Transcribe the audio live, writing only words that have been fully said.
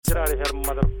Get out of here,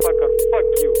 motherfucker. Fuck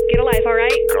you. Get a life, all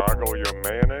right? Gargle your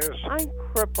mayonnaise? I'm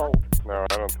crippled. No,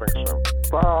 I don't think so.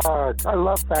 Fuck. I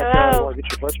love that guy. You want to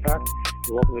get your butts back?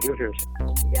 You're welcome to do it here.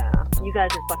 Yeah, you guys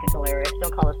are fucking hilarious.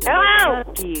 Don't call us. Hello!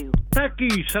 Fuck you. Fuck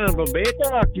you, son of a bitch.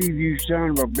 Fuck you, you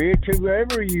son of a bitch,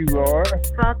 whoever you are.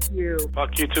 Fuck you.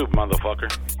 Fuck you too, motherfucker.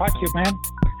 Fuck you, man.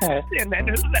 And that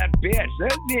is that bitch.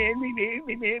 That's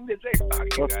me to say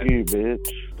fuck you,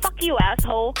 bitch. Fuck you,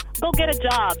 asshole. Go get a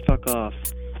job. Fuck off.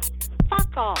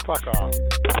 Fuck off. Fuck off.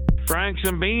 Franks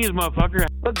and beans, motherfucker.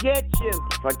 Forget you.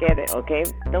 Forget it, okay?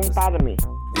 Don't bother me.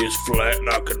 It's flat and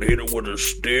I can hit it with a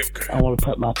stick. I want to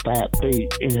put my fat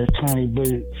feet in her tiny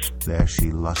boots. There she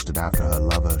lusted after her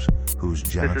lovers, whose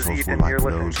genitals were like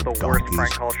those of donkeys,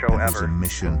 and whose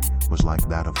emission was like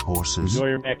that of horses. Enjoy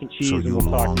your mac and cheese, so and you we'll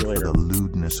talk longed to you for later. the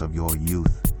lewdness of your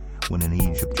youth, when in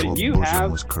Egypt But your you bosom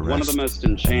have was caressed. one of the most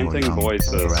enchanting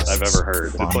voices I've ever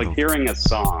heard. It's like hearing a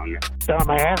song.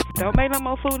 Dumbass. Don't make no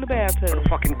more food in the bathtub.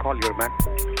 Fucking call you, man.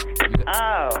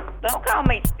 Oh, don't call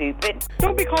me stupid.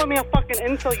 Don't be calling me a fucking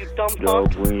insult, you dumb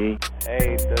fuck.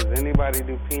 Hey, does anybody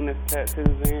do penis tattoos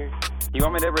in here? You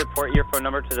want me to report your phone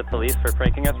number to the police for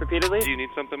pranking us repeatedly? Do you need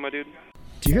something, my dude?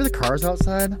 Do you hear the cars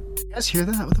outside? You guys hear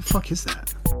that? What the fuck is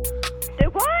that? Do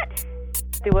what?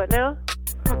 Do what now?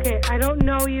 Okay, I don't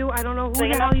know you. I don't know who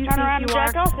the hell you think you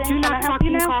are. Do not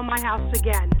fucking call my house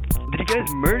again. Did you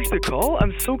guys merge the call?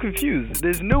 I'm so confused.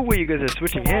 There's no way you guys are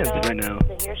switching hands right now.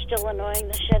 You're still annoying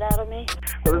the shit out of me.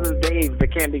 So this is Dave, the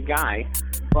candy guy.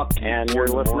 And you're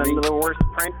listening to the worst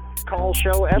prank call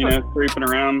show ever. You know, creeping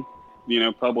around,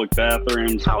 public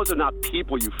bathrooms. How is it not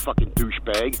people, you fucking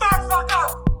douchebag?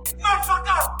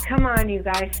 Come on, you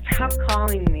guys. Stop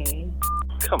calling me.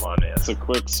 Come on, man. It's a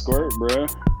quick squirt, bro.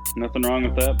 Nothing wrong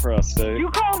with that prostate. You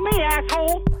called me,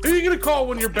 asshole. Who are you gonna call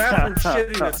when your bathroom's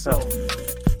shitting itself?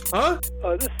 Huh?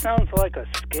 Oh, this sounds like a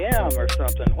scam or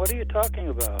something. What are you talking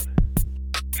about?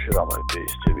 Shit on my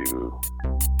face, Jimmy Woo.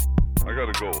 I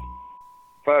gotta go.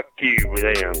 Fuck you,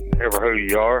 damn. Ever who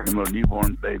you are? Them little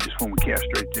newborn babies, when we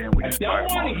castrate them, we just buy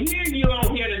them all. hear you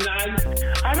on here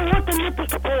tonight. I don't want the nipples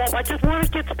to pull up. I just want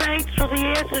to get spanked so the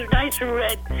ass is nice and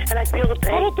red and I feel the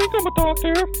pain. I don't think I'm a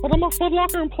doctor, but I'm a Foot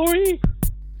Locker employee.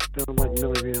 Don't like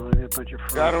Millie Vanilli, a bunch of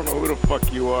friends. I don't know who the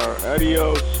fuck you are.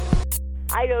 Adios.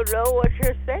 I don't know what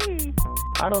you're saying.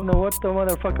 I don't know what the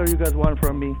motherfucker you guys want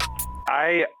from me.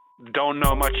 I don't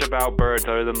know much about birds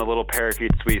other than the little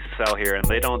parakeets we sell here, and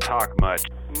they don't talk much.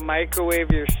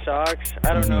 Microwave your socks?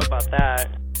 I don't know about that.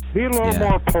 Be a little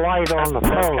more polite on the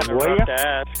phone, Kind of will rough you? to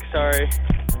ask. Sorry.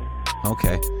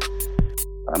 Okay.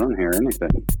 I don't hear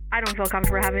anything. I don't feel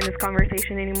comfortable having this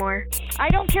conversation anymore. I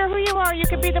don't care who you are. You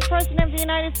could be the President of the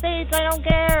United States. I don't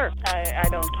care. I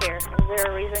don't care. Is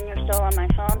there a reason you're still on my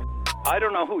phone? I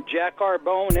don't know who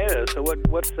JackRBone is, so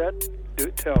what's that? Do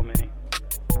tell me.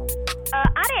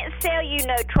 I didn't sell you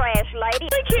no trash, lady.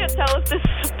 I can't tell if this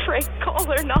is a prank call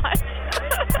or not.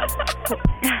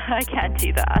 I can't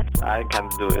do that. I can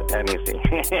do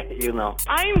anything, you know.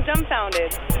 I'm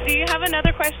dumbfounded. Do you have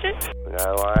another question?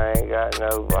 No, I ain't got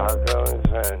no vodka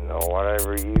or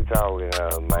whatever you talking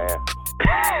of, man.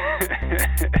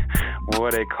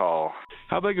 What a call.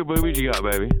 How big a boobies you got,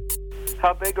 baby?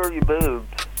 How big are your boobs?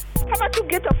 How about you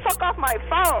get the fuck off my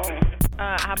phone?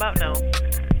 How about no?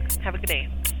 Have a good day.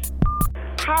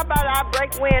 How about I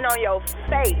break wind on your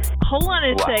face? Hold on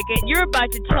a second. You're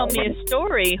about to tell me a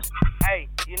story. Hey,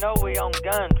 you know we own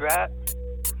guns, right?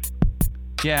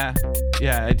 Yeah,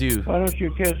 I do. Why don't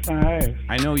you kiss my ass?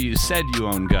 I know you said you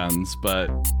own guns,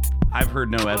 but I've heard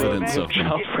no evidence of them.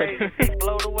 Get ready to get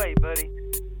blown away, buddy.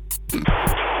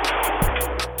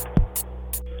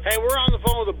 Hey, we're on the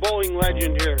phone with a bowling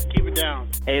legend here. Keep it down.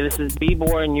 Hey, this is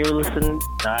B-Boy, and you're listening.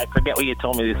 I forget what you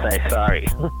told me to say. Sorry.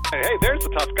 Hey, there's the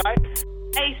tough guy.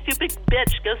 Hey, stupid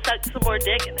bitch, go suck some more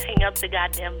dick and hang up the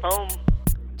goddamn phone.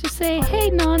 Just say, hey,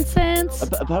 nonsense.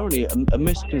 Apparently, a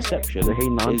misconception Hey,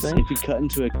 nonsense? is if you cut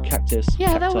into a cactus,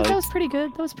 Yeah, that was pretty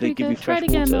good. That was pretty give you good. Try it fresh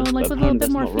again, water, though, like but with a little bit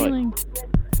apparently more that's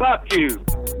not feeling.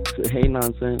 Fuck you. Hey,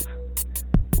 nonsense.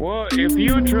 Well, if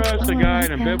you trust a guy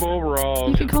in a okay. bib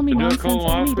overalls You can call me to do a nonsense any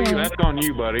colonoscopy, day. that's on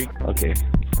you, buddy. Okay.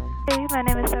 Hey, my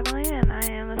name is Emily, and I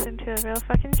am listening to a real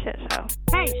fucking shit show.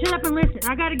 Hey, shut up and listen.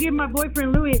 I gotta give my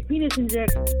boyfriend Louis his penis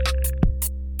injection.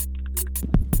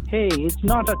 Hey, it's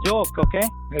not a joke, okay?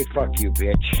 Hey, fuck you,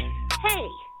 bitch. Hey,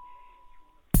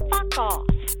 fuck off.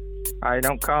 All right,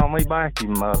 don't call me back, you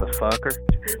motherfucker.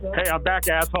 Hey, I'm back,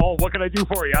 asshole. What can I do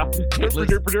for you?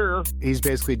 He's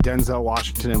basically Denzel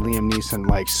Washington and Liam Neeson,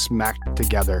 like, smacked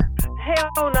together.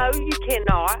 Hell no, you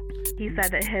cannot. He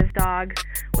said that his dog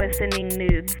was sending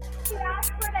nudes. You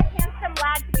asked for the handsome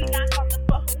lad to be back on the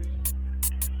phone.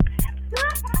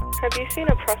 Have you seen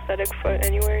a prosthetic foot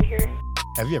anywhere in here?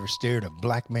 Have you ever stared a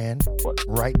black man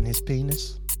right in his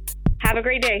penis? Have a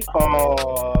great day.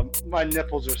 Oh, my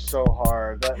nipples are so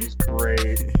hard. That is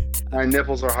great. My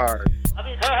nipples are hard.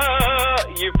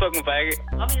 You fucking faggot.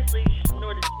 Obviously, you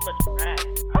snorted too much crack.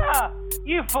 Ha!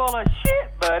 You full of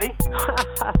shit, buddy.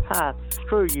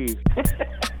 Screw you.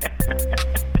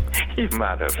 You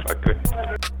motherfucker.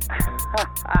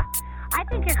 I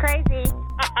think you're crazy.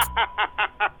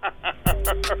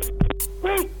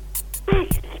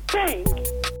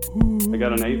 I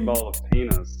got an 8-ball of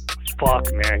penis.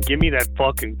 Fuck, man. Give me that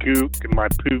fucking goop in my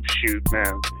poop chute,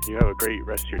 man. You have a great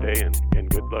rest of your day and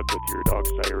good luck with your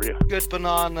dog's diarrhea. Good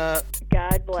banana.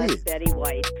 God bless Betty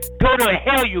White. Go to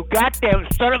hell, you goddamn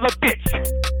son of a bitch.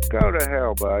 Go to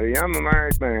hell, buddy. I'm a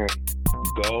married man.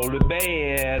 Go to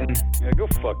bed. Yeah, go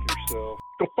fuck yourself.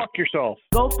 Go fuck yourself.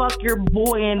 Go fuck your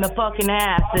boy in the fucking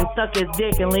ass and suck his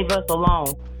dick and leave us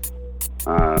alone.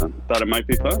 Thought it might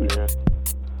be fun. Yeah.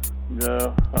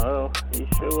 No, you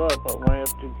show up, I might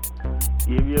have to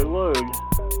give you a load.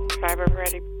 I've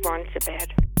already gone to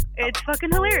bed. It's fucking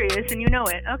hilarious, and you know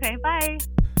it. Okay, bye.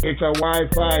 It's a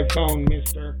Wi-Fi phone,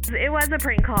 mister. It was a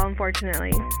prank call,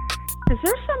 unfortunately. Is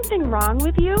there something wrong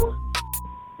with you?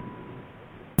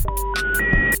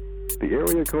 The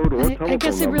area code or telephone I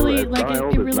guess it really, it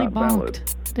really bonked,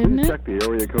 didn't it? Check the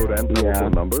area code and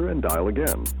telephone number and dial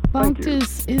again. Bonked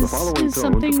is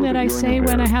something that I say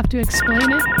when I have to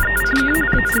explain it to you.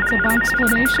 It's a bonk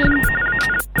explanation.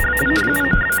 Oh my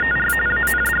God.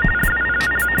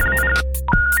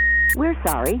 We're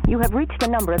sorry. You have reached a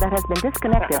number that has been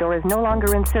disconnected or is no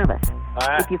longer in service.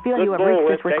 If you feel you have reached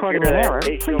this recording in error,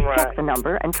 please check the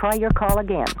number and try your call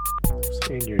again.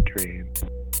 In your dream.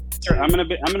 Sir, I'm gonna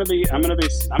be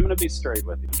straight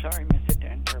with you. Sorry,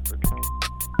 Mr. Interpreter.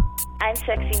 I'm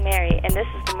Sexy Mary, and this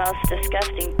is the most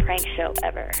disgusting prank show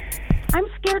ever. I'm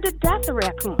scared to death of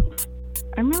raccoons.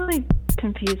 I'm really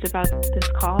confused about this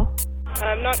call.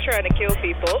 I'm not trying to kill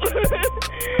people.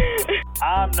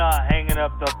 I'm not hanging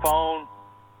up the phone.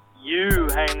 You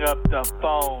hang up the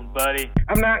phone, buddy.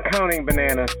 I'm not counting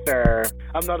bananas, sir.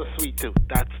 I'm not a sweet tooth.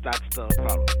 That's the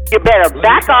problem. You better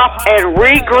back off and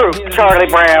regroup, Charlie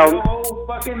Brown. Oh,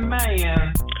 fucking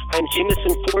man. I'm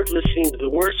Jameson Ford, listening to the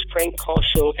worst prank call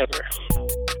show ever.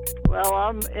 Well,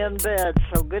 I'm in bed,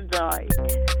 so good night.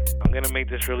 I'm gonna make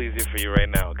this real easy for you right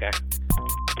now, okay?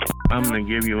 I'm gonna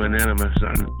give you an enema,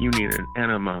 son. You need an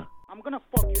enema. I'm gonna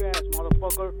fuck your ass,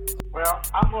 motherfucker. Well,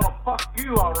 I'm gonna fuck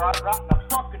you, alright, right in the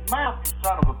fucking mouth, you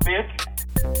son of a bitch.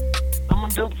 I'm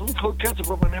gonna dump some cold ketchup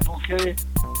on my nipples, okay?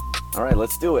 Alright,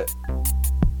 let's do it.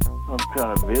 I'm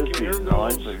kind of busy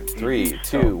tonight. 3,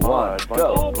 2, 1,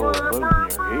 go.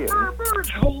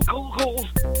 Cold.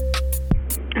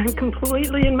 I'm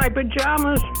completely in my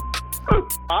pajamas.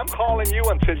 I'm calling you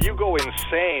until you go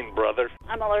insane, brother.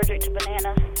 I'm allergic to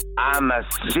bananas. I'm a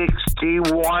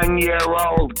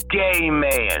 61-year-old gay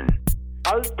man.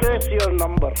 I'll test your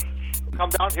number. Come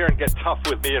down here and get tough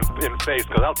with me in face,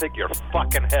 because I'll take your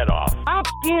fucking head off. I'll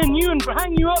skin you and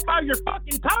hang you up by your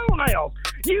fucking toenails.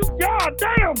 You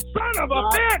goddamn son of a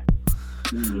bitch!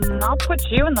 I'll put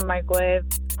you in the microwave.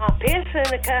 I'll piss in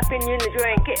the cup and you in the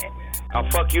drink it. I'll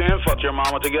fuck you and fuck your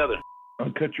mama together.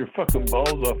 I'll cut your fucking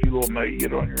balls off, you little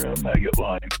maggot, on your own maggot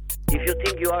line. If you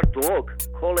think you are dog,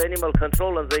 call animal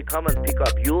control and they come and pick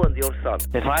up you and your son.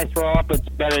 If I throw up,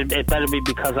 it better be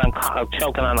because I'm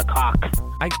choking on a cock.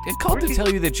 I called to tell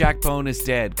you that Jack Bone is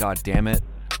dead, god damn it.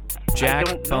 Jack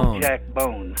I don't Bone. know Jack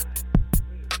Bone.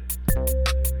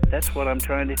 That's what I'm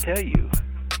trying to tell you.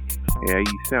 Yeah,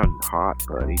 you sound hot,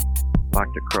 buddy.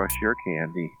 Like to crush your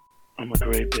candy. I'm a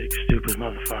great big stupid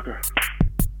motherfucker.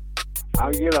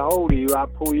 I'll get a hold of you, I'll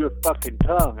pull your fucking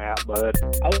tongue out, bud.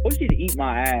 I want you to eat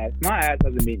my ass. My ass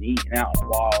hasn't been eaten out in a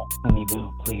while. Honey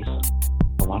boo, please.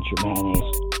 I want your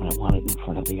mayonnaise, and I want it in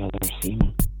front of the other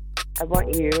semen. I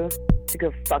want you to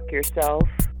go fuck yourself.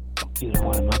 You don't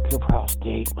want to muck your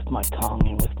prostate with my tongue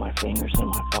and with my fingers and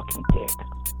my fucking dick.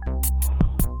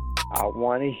 I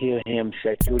want to hear him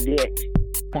suck your dick.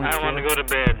 I want to go to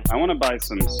bed. I want to buy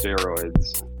some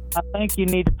steroids. I think you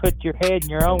need to put your head in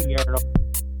your own urinal.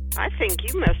 I think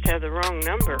you must have the wrong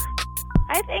number.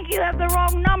 I think you have the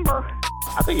wrong number.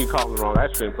 I think you called the wrong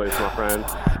ice cream place, my friend.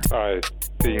 I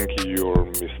think your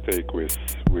mistake with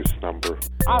number.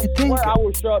 I swear I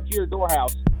will show up to your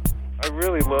doorhouse. I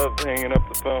really love hanging up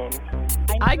the phone.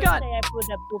 I got. I put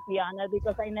a poopy on it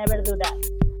because I never do that.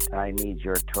 I need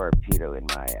your torpedo in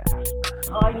my ass.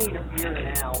 I need a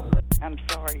beer now. I'm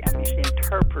sorry, I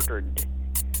misinterpreted.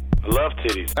 I love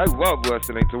titties. I love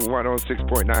listening to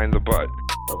 106.9 The Butt.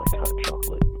 I like hot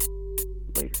chocolate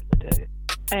later in the day.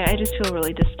 I just feel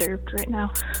really disturbed right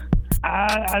now.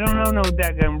 I don't know no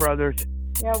daggum brothers.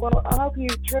 Yeah, well, I hope you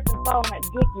trip and fall on that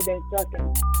dick you've been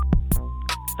sucking.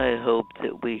 I hope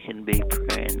that we can be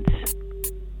friends.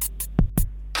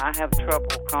 I have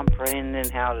trouble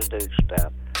comprehending how to do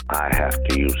stuff. I have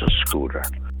to use a scooter.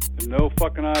 No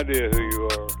fucking idea who you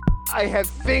are. I have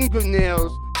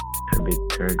fingernails. Could be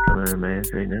Kurt coming to my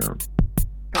ass right now.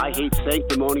 I hate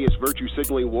sanctimonious virtue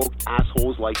signaling woke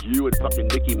assholes like you and fucking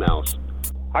Mickey Mouse.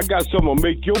 I got something to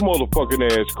make your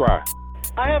motherfucking ass cry.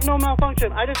 I have no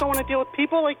malfunction. I just don't want to deal with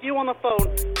people like you on the phone,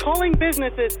 calling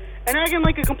businesses and acting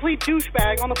like a complete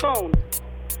douchebag on the phone.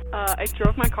 I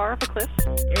drove my car off a cliff.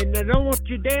 And I don't want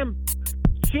your damn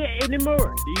shit anymore.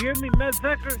 Do you hear me,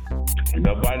 motherfucker?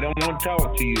 Nobody don't want to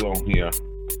talk to you on here.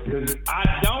 Because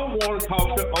I don't want to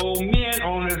talk to old men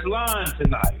on this line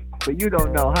tonight. But you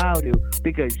don't know how to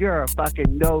because you're a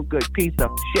fucking no good piece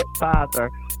of shit father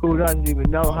who doesn't even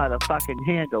know how to fucking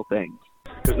handle things.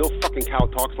 Because no fucking cow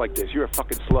talks like this. You're a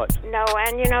fucking slut. No,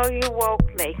 and you know you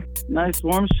woke me. Nice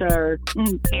warm shower. No.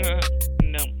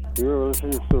 You're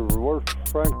listening to the worst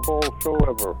prank call show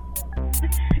ever.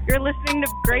 You're listening to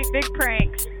Great Big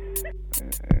Pranks.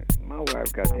 My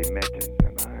wife got dementia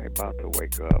and I'm about to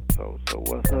wake up, so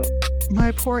what's up?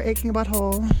 My poor aching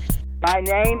butthole. My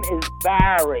name is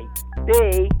Barry.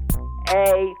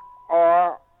 B-A-R-R-Y.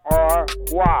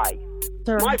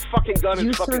 Sir, my fucking gun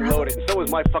is fucking loaded, and so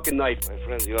is my fucking knife. My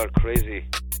friends, you are crazy.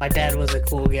 My dad was a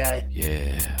cool guy.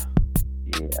 Yeah.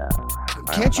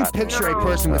 Can't you picture a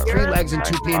person with 3 legs and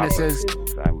 2 penises?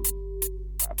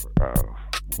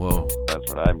 Whoa. That's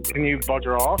what I'm doing. Can you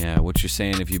bugger off? Yeah, what you're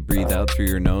saying, if you breathe out through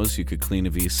your nose, you could clean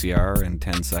a VCR in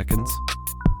 10 seconds?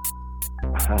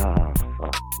 Oh,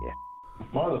 fuck yeah.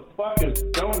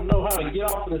 Motherfuckers don't know how to get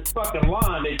off of this fucking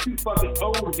line. They're too fucking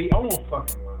old to be on the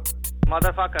fucking line.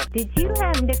 Motherfucker. Did you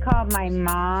happen to call my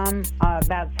mom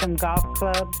about some golf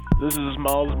clubs? This is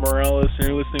Miles Morales, and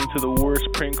you're listening to the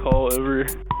worst prank call ever.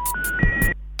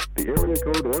 The area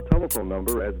code or telephone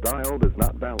number as dialed is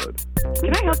not valid.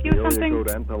 Can I help you with something? The area code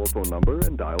and telephone number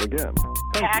and dial again.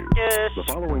 Thank you. The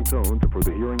following tones are for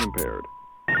the hearing impaired.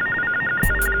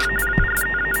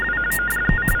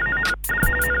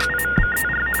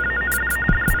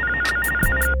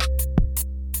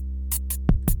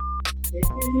 This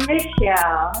is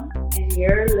Michelle, and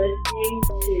you're listening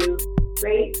to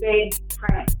Great Big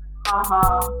Prank.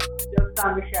 Jokes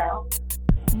on Michelle.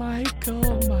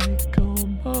 Michael,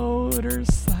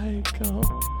 motorcycle.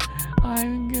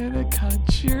 I'm gonna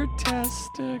cut your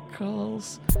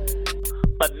testicles.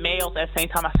 But males, at the same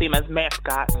time, I see them as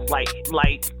mascots, like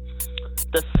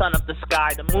the sun of the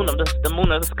sky, the moon of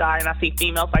the sky, and I see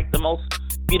females like the most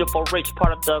beautiful, rich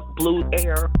part of the blue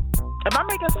air. Am I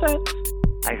making sense?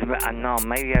 No,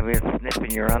 maybe I've been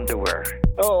sniffing your underwear.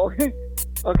 Oh, okay.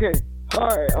 Okay.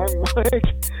 Hi, I'm Mike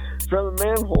from the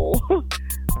manhole.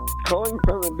 Calling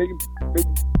from the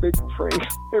big prank.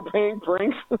 They're paying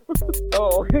pranks.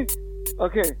 Oh, okay.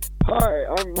 Okay. Hi,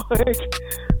 I'm Mike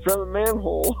from the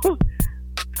manhole.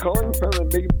 Calling from the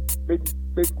big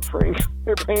prank.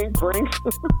 They're paying pranks.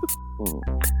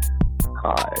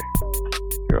 Hi,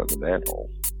 you're on the manhole.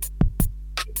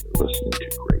 You're listening to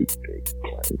Great Big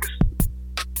Pranks.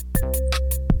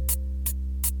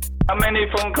 How many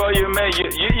phone calls you make?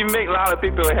 You make a lot of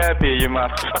people happy, you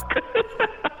motherfucker.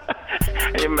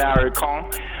 You married, Con.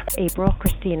 April,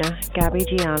 Christina, Gabby,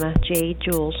 Gianna, Jade,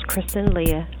 Jules, Kristen,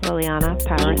 Leah, Liliana,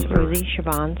 Paris, Rosie,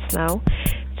 Siobhan, Snow,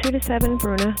 2 to 7,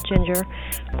 Bruna, Ginger,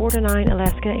 4 to 9,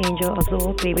 Alaska, Angel,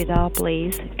 Azul, Baby Doll,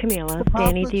 Blaze, Camila,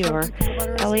 Danny, Dior,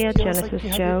 Elia, Genesis,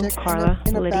 Joe, Carla,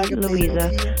 Liddy,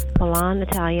 Louisa, Milan,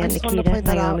 Natalia, Nikita,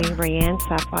 Naomi, Rayanne,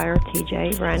 Sapphire,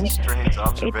 TJ, Ren,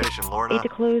 8 to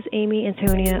Close, Amy,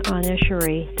 Antonia, Anya,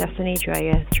 Cherie, Destiny,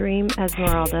 Drea, Dream,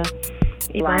 Esmeralda,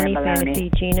 Ivani, Fantasy,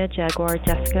 Gina, Jaguar,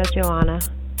 Jessica, Joanna,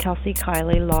 Kelsey,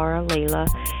 Kylie, Laura, Layla,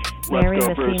 Mary,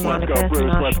 Missy, Monica,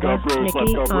 Nashua,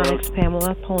 Nikki, Onyx,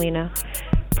 Pamela, Paulina,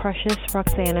 Precious,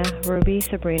 Roxana, Ruby,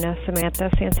 Sabrina, Samantha,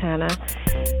 Santana,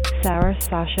 Sarah,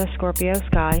 Sasha, Scorpio,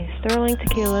 Sky, Sterling,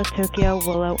 Tequila, Tokyo,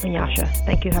 Willow, and Yasha.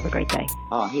 Thank you. Have a great day.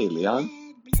 Oh, hey, Leon.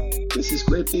 This is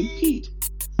Great Big Pete.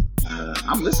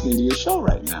 I'm listening to your show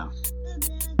right now.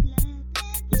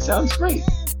 It sounds great.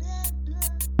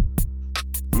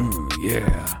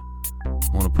 Yeah. I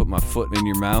want to put my foot in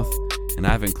your mouth, and I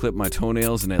haven't clipped my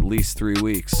toenails in at least 3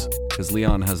 weeks, because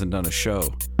Leon hasn't done a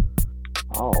show.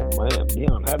 Oh man,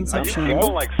 Leon hasn't done a show?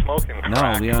 People like smoking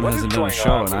crack. No, Leon hasn't done a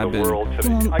show, and I've been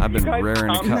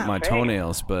raring to cut my thing.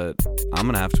 toenails, but I'm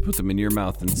going to have to put them in your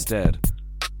mouth instead.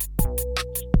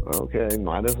 Okay,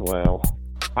 might as well.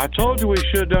 I told you we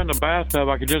should have done the bathtub.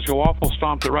 I could just go waffle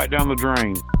stomped it right down the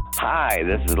drain. Hi,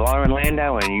 this is Lauren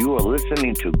Landau, and you are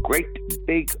listening to Great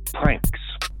Big Pranks.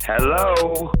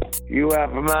 Hello, you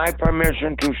have my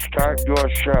permission to start your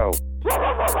show.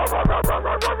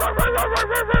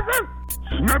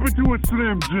 Snap it to a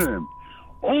Slim Jim.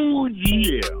 Oh,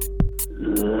 yeah.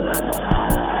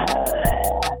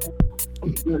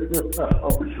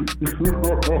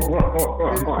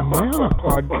 Am I on a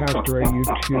podcast or a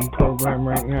YouTube program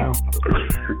right now?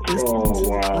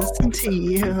 Listen to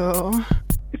you.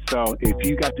 So, if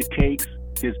you got the cakes,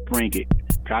 just bring it.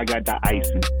 I got the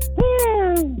icing.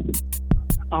 Woo!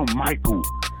 I'm Michael,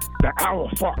 the owl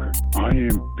fucker. I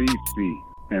am beefy.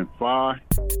 And 5,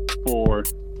 4,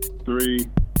 3,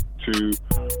 2,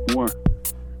 1.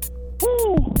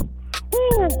 Woo!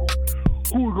 Woo!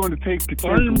 Who are going to take the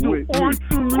chance with me?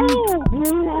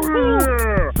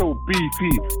 So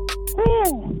beefy.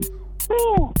 Woo!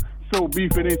 Woo! So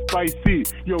beef it ain't spicy.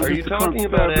 Yo, are you talking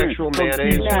about actual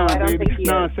mayonnaise? No, I don't think he is.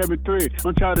 973.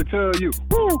 I'm trying to tell you.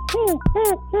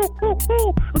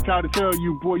 I'm trying to tell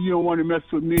you, boy, you don't want to mess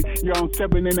with me. Yo, I'm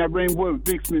stepping in that ring with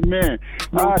Vince McMahon.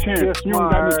 No chance. You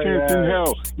don't got no chance in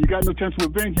hell. You got no chance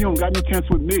with Vince. You don't got no chance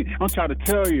with me. I'm trying to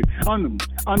tell you. I'm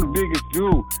the biggest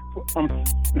dude.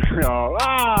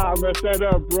 I messed that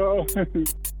up, bro.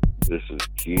 This is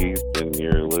Keith, and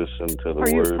you're listening to the Are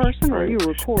you worst person or are you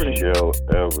recording? show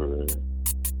ever.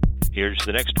 Here's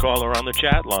the next caller on the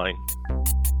chat line.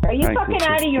 Are you Hi, fucking this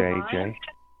out is of your JJ. mind?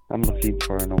 I'm looking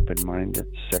for an open-minded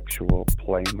sexual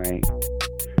playmate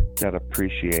that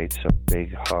appreciates a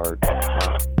big hard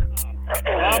cock.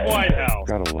 Bob Whitehouse.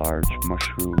 Got a large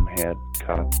mushroom head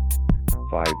cut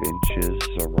 5 inches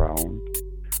around,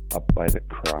 up by the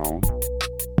crown.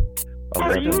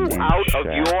 Are you out of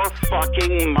your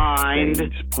fucking mind?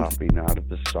 Veins popping out of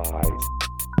the side.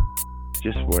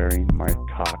 Just wearing my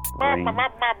cock ring. Got my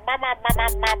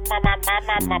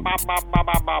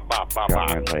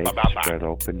legs spread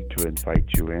open to invite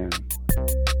you in.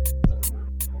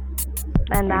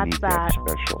 And I that's need that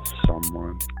special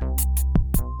someone.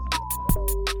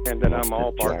 And then I'm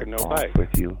all bark and no bite.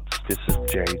 With you. This is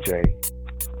JJ.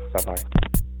 Bye-bye.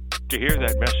 To hear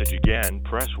that message again,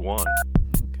 press 1.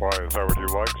 Why, is that what you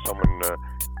like? Someone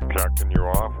jacking you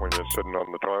off when you're sitting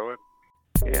on the toilet?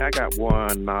 Yeah, I got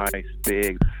one nice,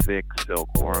 big, thick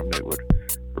silkworm that would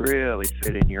really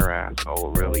fit in your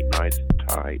asshole, really nice and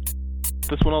tight.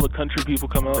 That's when all the country people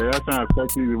come out. Yeah, that sounds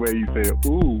sexy the way you say it.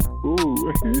 Ooh,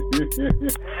 ooh.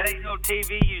 That ain't no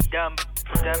TV, you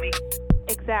dummy.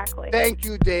 Exactly. Thank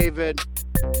you, David.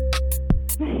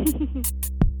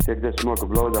 Take that smoke of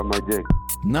blow down my dick.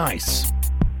 Nice.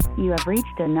 You have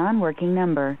reached a non-working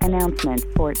number. Announcement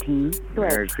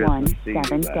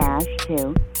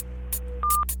 14/17-2.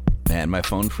 Man, my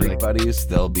phone freak buddies,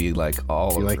 they'll be like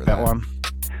all over like that one?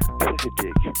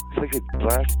 It's like a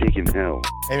black dick in hell.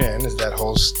 Hey man, is that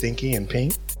hole stinky and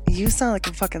pink? You sound like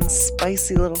a fucking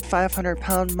spicy little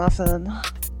 500-pound muffin. I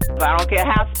don't care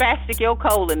how spastic your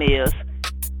colon is.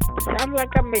 Sounds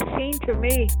like a machine to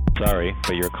me. Sorry,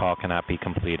 but your call cannot be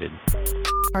completed.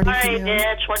 All right,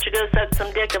 bitch, why don't you go suck some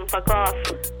dick and fuck off?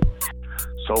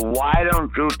 So why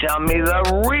don't you tell me the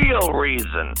real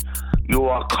reason you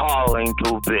are calling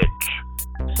to bitch?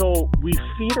 So we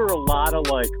feed her a lot of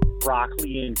like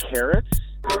broccoli and carrots.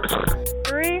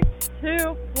 3,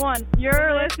 2, 1.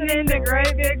 You're listening to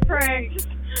Great Big Pranks.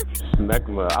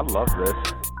 Megma, I love this.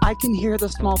 I can hear the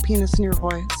small penis in your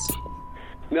voice.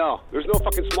 No, there's no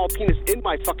fucking small penis in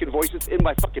my fucking voice. It's in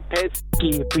my fucking pants.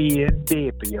 Skippy and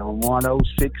Dippy on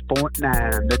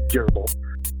 106.9, the gerbil.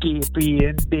 Skippy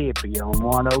and Dippy on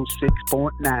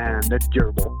 106.9, the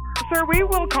gerbil. Sir, we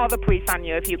will call the police on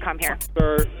you if you come here.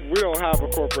 Sir, we don't have a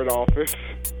corporate office.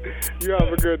 You have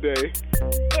a good day.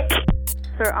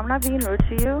 Sir, I'm not being rude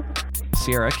to you.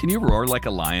 Sierra, can you roar like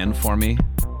a lion for me?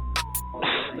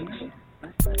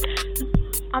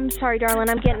 I'm sorry, darling.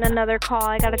 I'm getting another call.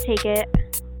 I gotta take it.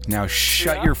 Now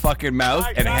shut your fucking mouth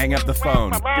and hang up the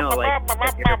phone. Shut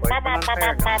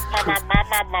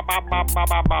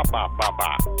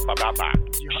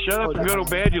up and go to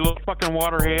bed, you little fucking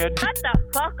waterhead. Shut the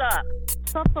fuck up.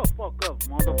 Shut the fuck up,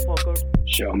 motherfucker.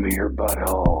 Show me your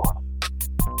butthole.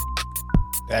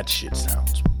 That shit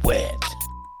sounds wet.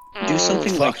 Do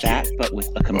something like that, but with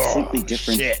a completely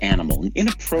different animal, an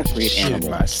inappropriate animal.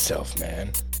 Shit myself,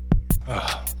 man.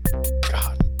 Oh,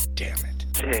 God damn it.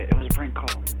 Shit, it was a prank call.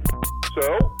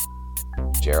 So?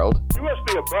 Gerald? You must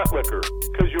be a butt licker,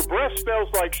 because your breath smells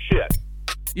like shit.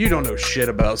 You don't know shit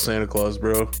about Santa Claus,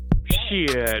 bro.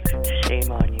 Shit.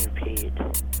 Shame on you, Pete.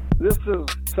 This is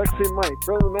Sexy Mike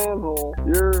from the Manhole.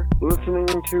 You're listening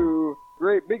to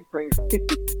Great Big Pranks.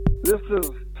 This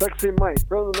is Sexy Mike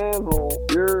from the Manhole.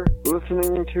 You're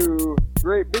listening to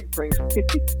Great Big Pranks.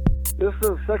 This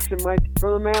is section Mike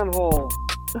from the manhole.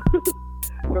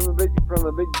 from the big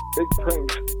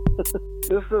prank.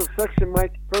 This is section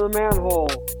Mike from the manhole.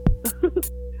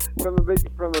 from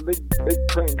the big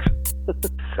prank.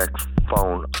 Sex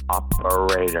phone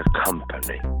operator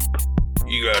company.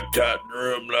 You got a tight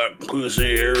drum like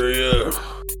pussy area?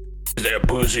 Is that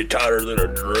pussy tighter than a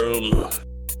drum?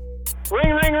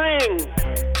 Ring, ring, ring.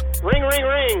 Ring, ring,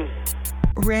 ring.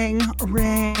 Ring,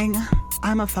 ring.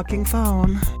 I'm a fucking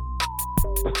phone.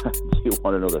 Do you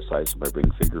want to know the size of my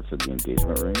ring finger for the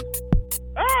engagement ring?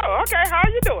 Oh, okay. How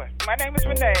you doing? My name is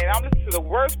Renee, and I'm listening to the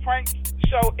worst prank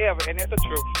show ever, and it's the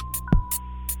truth.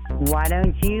 Why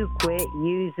don't you quit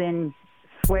using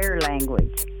swear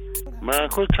language? Man,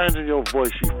 quit changing your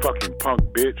voice, you fucking punk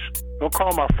bitch. Don't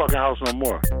call my fucking house no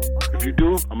more. If you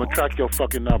do, I'm gonna track your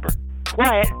fucking number.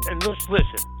 Quiet and just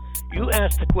listen. You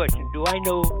asked the question, do I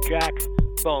know Jack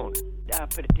Bone? I'll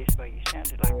put it this way, you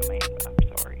sounded like a man, but I'm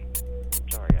sorry.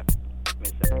 I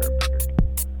misinterpreted.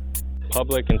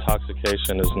 Public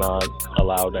intoxication is not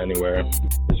allowed anywhere.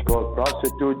 It's called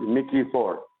prostitute Mickey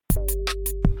Ford.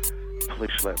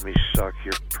 Please let me suck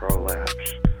your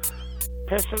prolapse.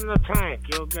 Piss in the tank,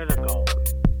 you'll get a goal.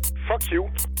 Fuck you.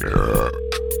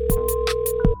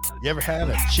 You ever had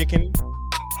a chicken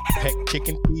peck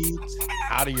chicken feeds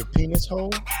out of your penis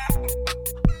hole?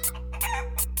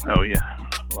 Oh yeah,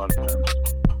 a lot of times.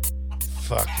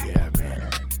 Fuck yeah, man.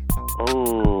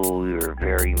 Oh, you're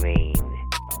very mean.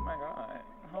 Oh my god.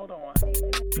 Hold on.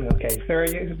 Okay, sir,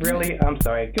 you really? I'm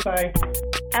sorry. Goodbye.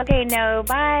 Okay, no,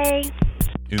 bye.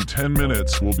 In 10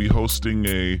 minutes, we'll be hosting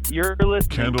a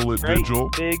candlelit vigil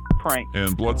big prank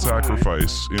and blood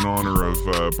sacrifice in honor of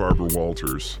Barbara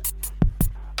Walters.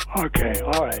 Okay,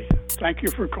 all right. Thank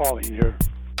you for calling here.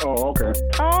 Oh, okay.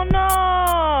 Oh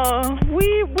no,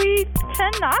 we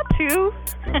tend not to.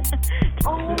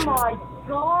 Oh my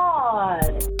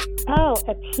god. Oh,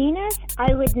 a penis?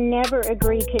 I would never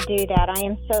agree to do that. I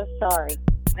am so sorry.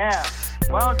 Now,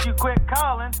 why don't you quit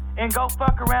calling and go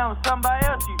fuck around with somebody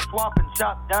else, you swapping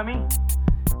shop dummy?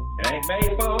 It ain't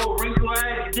made for old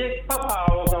wrinkle-eyed dick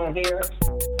pawpaws on here.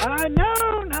 No.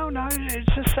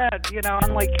 It's just that,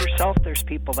 unlike yourself, there's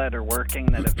people that are working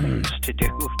that have things to do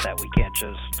that we can't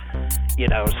just,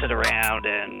 sit around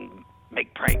and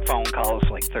make prank phone calls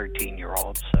like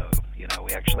 13-year-olds. So,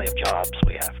 we actually have jobs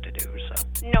we have to do, so.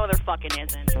 No, there fucking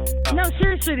isn't. No,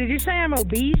 seriously, did you say I'm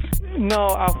obese? No,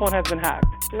 our phone has been hacked.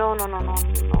 No.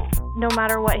 No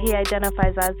matter what he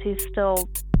identifies as, he's still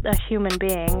a human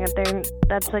being.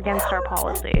 That's against our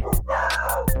policy.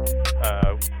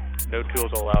 No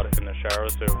tools allowed in the shower,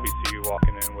 so if we see you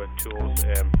walking in with tools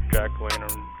and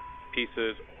jack-o'-lantern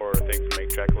pieces or things to make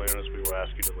jack-o'-lanterns, we will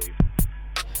ask you to leave.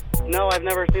 No, I've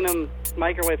never seen him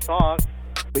microwave sauce.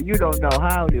 But you don't know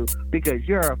how to because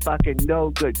you're a fucking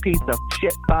no-good piece of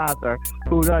shit father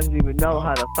who doesn't even know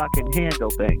how to fucking handle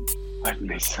things. Let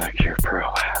me suck your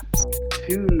prolapse.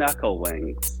 2 knuckle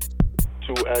wings.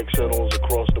 2 accidentals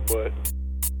across the butt.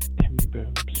 Timmy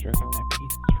Boom stroking my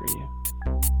penis for you.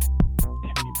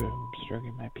 Timmy Boom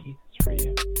stroking my penis for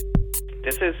you.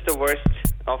 This is the worst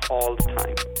of all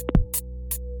time.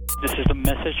 This is the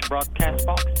message broadcast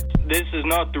box. This is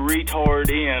not the retard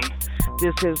inn.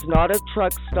 This is not a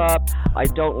truck stop. I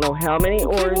don't know how many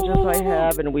oranges I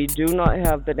have, and we do not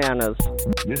have bananas.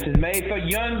 This is made for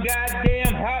young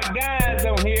goddamn hot guys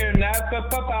on here, not for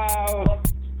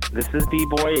puppies. This is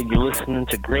B-Boy, and you're listening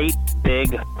to Great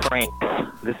Big Pranks.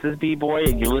 This is B-Boy,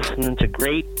 and you're listening to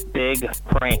Great Big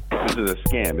Pranks. This is a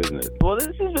scam, isn't it? Well,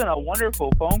 this has been a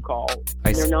wonderful phone call.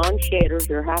 They're non-shaders.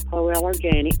 They're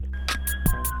hypoallergenic.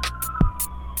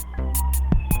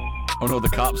 Oh no, the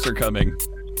cops are coming.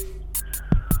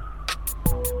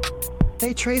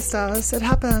 They traced us. It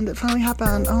happened. It finally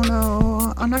happened. Oh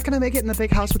no. I'm not gonna make it in the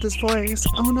big house with this voice.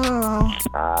 Oh no.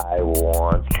 I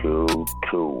want you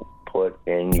to put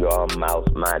in your mouth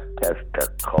my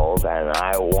testicles, and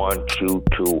I want you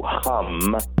to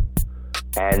hum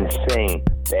and sing.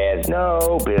 There's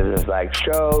no business like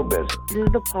show business. This is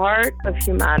the part of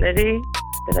humanity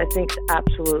that I think is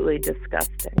absolutely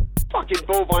disgusting. Fucking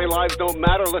bovine lives don't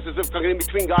matter unless it's in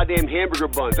between goddamn hamburger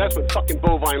buns. That's when fucking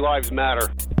bovine lives matter.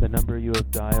 The number you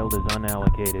have dialed is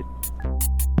unallocated.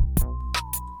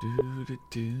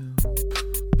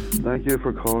 Thank you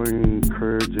for calling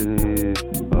Courage Jenny.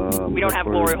 We don't have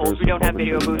glory holes, we don't have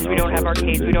video booths, we don't have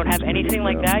arcades, we don't have anything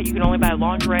like that. You can only buy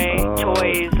lingerie,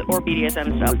 toys, or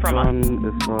BDSM stuff from us.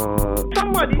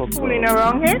 Somebody's fooling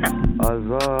around here.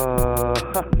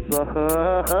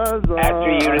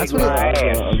 After you That's what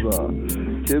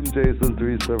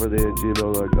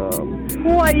KimJason378@gmail.com.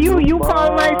 Who are you? You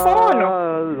call my phone.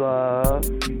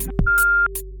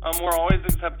 I'm we're always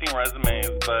accepting resumes,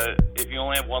 but if you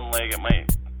only have one leg, it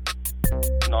might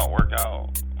not work out.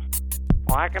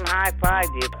 Well, I can high five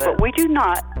you, but we do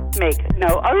not make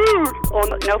no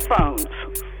phones.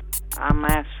 I'm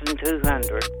asking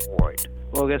 200 for it.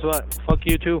 Well, guess what? Fuck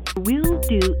you too. We'll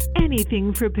do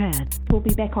anything for Pat. We'll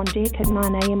be back on deck at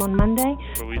 9 a.m. on Monday.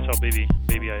 Where we sell baby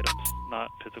items, not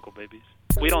physical babies.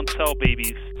 We don't sell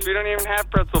babies. We don't even have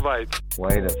pretzel bites.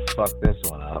 Way to fuck this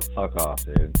one up. Fuck off,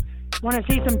 dude. Want to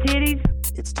see some titties?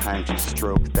 It's time to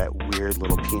stroke that weird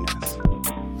little penis.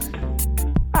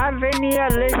 I've been here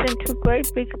listening to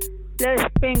great big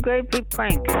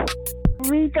pranks.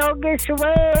 We don't get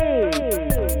away.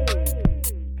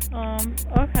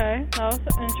 Okay, that was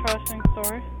an interesting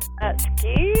story.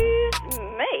 Excuse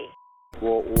me.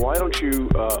 Well, why don't you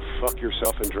fuck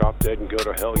yourself and drop dead and go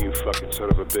to hell, you fucking son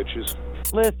of a bitches?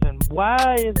 Listen,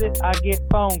 why is it I get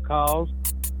phone calls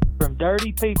from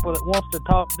dirty people that wants to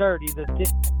talk dirty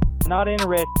that's not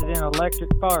interested in electric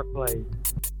fireplace?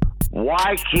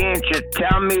 Why can't you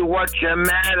tell me what you're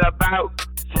mad about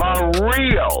for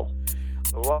real?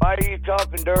 Why are you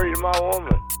talking dirty to my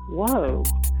woman? Whoa.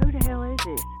 Who the hell is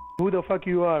this? Who the fuck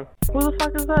you are? Who the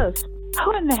fuck is this?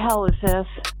 Who in the hell is this?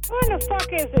 Who in the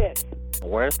fuck is this?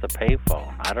 Where's the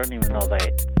payphone? I don't even know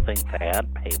they think they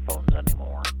had payphones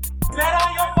anymore. Get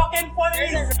on your fucking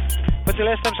police! When's the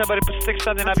last time somebody put stick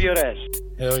something up your ass?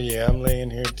 Hell yeah, I'm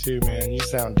laying here too, man. You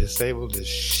sound disabled as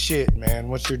shit, man.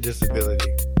 What's your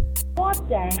disability? What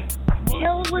the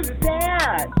hell was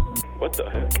that? What the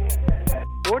heck?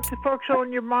 What the fuck's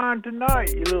on your mind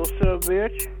tonight, you little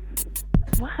sub-bitch?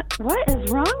 What is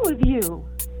wrong with you?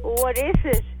 What is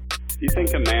this? Do you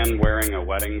think a man wearing a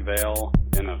wedding veil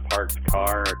in a parked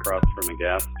car across from a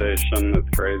gas station is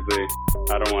crazy?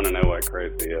 I don't want to know what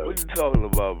crazy is. What you talking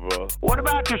about, bro? What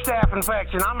about your staph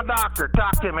infection? I'm a doctor.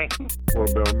 Talk to me.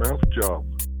 What about mouth job?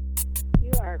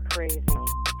 You are crazy.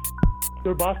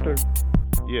 You're a bastard.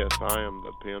 Yes, I am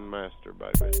the pen master,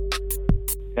 baby.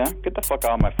 Yeah, get the fuck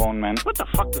out of my phone, man. What the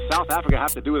fuck does South Africa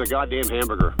have to do with a goddamn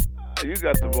hamburger? You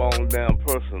got the wrong damn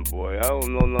person, boy. I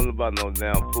don't know nothing about no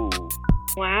damn food.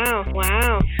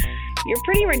 Wow. You're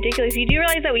pretty ridiculous. You do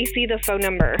realize that we see the phone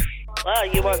number. Well,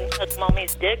 you want to suck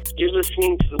mommy's dick? You're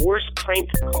listening to the worst prank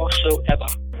call show ever.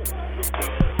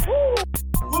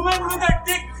 Woman with her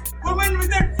dick! Woman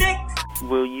with her dick!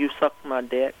 Will you suck my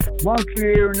dick? Why don't you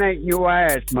urinate your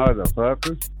ass,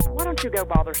 motherfucker? Why don't you go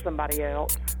bother somebody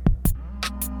else?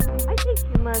 I think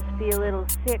you must be a little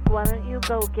sick. Why don't you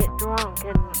go get drunk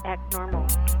and act normal?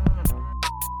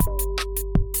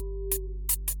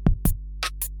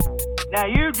 Now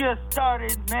you just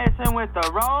started messing with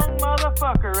the wrong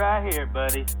motherfucker right here,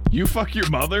 buddy. You fuck your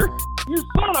mother? You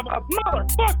son of a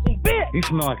motherfucking bitch! You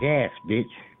smell like ass, bitch.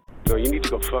 No, you need to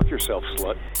go fuck yourself,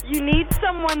 slut. You need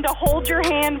someone to hold your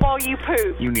hand while you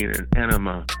poop. You need an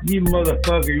enema. You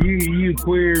motherfucker, you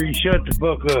queer, you shut the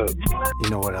fuck up. You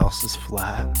know what else is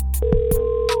flat?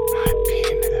 My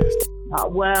penis.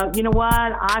 Well, you know what?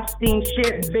 I've seen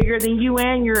shit bigger than you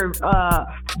and your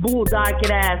bull-dyke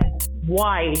ass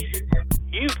wife.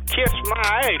 You've kissed my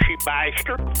ass, you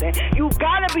bastard. You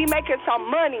gotta be making some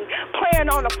money playing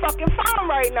on the fucking phone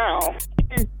right now.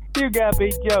 You gotta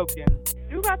be joking.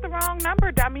 You got the wrong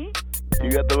number, dummy.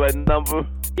 You got the right number?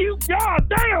 You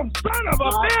goddamn son of a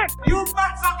bitch! You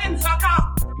butt fucking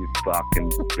sucker! You fucking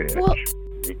bitch. Well,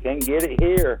 You can't get it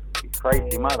here, you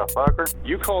crazy motherfucker.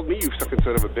 You called me, you fucking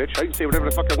son of a bitch. I can say whatever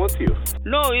the fuck I want to you.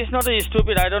 No, it's not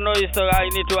stupid. I don't know. I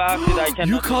need to ask it. I cannot.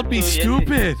 You called me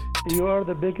stupid. You are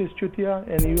the biggest chutia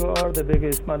and you are the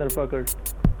biggest motherfucker.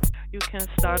 You can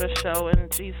start a show in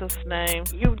Jesus' name.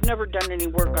 You've never done any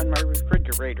work on my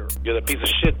refrigerator. You're the piece of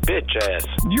shit bitch ass.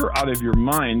 You're out of your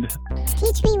mind.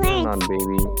 Teach me You're words. not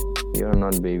baby. You're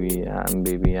not baby. I'm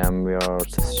baby. I'm your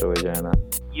sister vagina.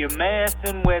 You're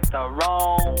messing with the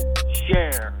wrong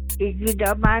share. if you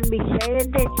don't mind me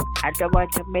saying this, I don't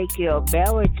want to make you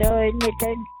embarrassed or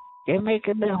anything. You're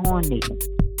making me horny.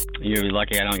 You're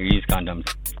lucky I don't use condoms.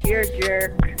 You're a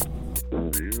jerk.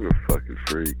 You're a fucking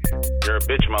freak. You're a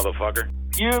bitch, motherfucker.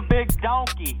 You're a big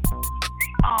donkey.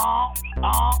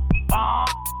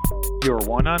 Your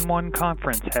one-on-one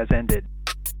conference has ended.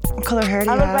 What color hair do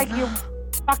you I look have? like your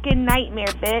fucking nightmare,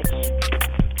 bitch.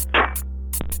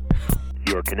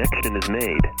 Your connection is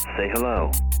made. Say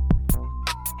hello.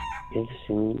 You're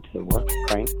listening to the worst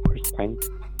prank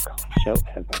call show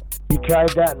ever. You tried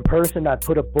that in person, I'd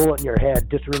put a bullet in your head.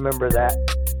 Just remember that.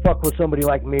 Fuck with somebody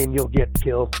like me and you'll get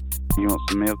killed. You want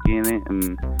some milk in it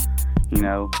and, you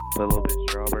know, put a little bit of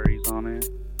strawberries on it?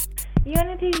 You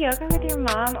want to do yoga with your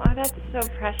mom? Oh, that's so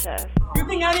precious. You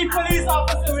think any police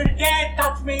officer will dare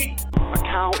touch me? A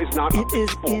cow is not It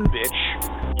is in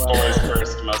bitch. Boy's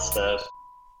first mustache.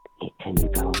 Can you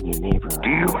go in your neighborhood? Do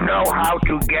you know how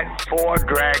to get 4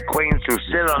 drag queens to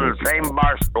sit on the same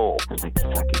bar stool? I'd like to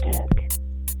suck your dick.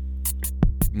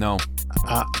 No.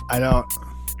 I don't.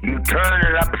 You turn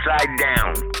it upside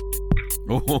down.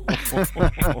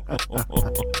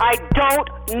 I don't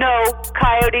know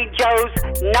Coyote Joe's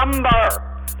number.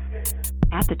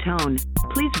 At the tone,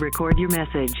 please record your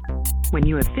message. When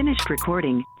you have finished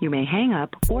recording, you may hang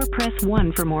up or press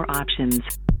 1 for more options.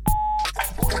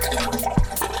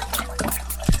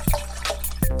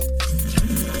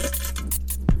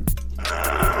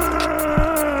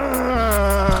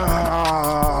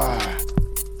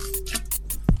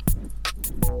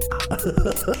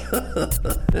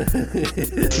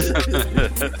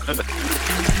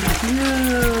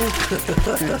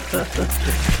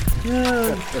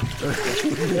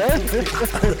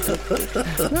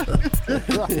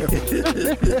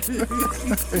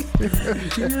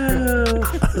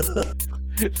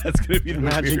 That's gonna be the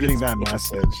Imagine getting that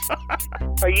message.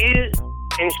 Are you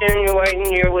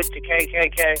insinuating you're with the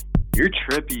KKK? You're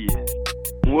trippy.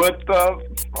 What the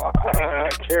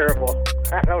fuck? Terrible.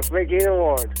 I don't speak either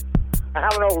word.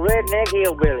 I'm no redneck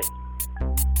hillbilly.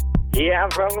 Yeah,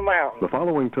 I'm from the mountains. The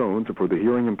following tones are for the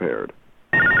hearing impaired.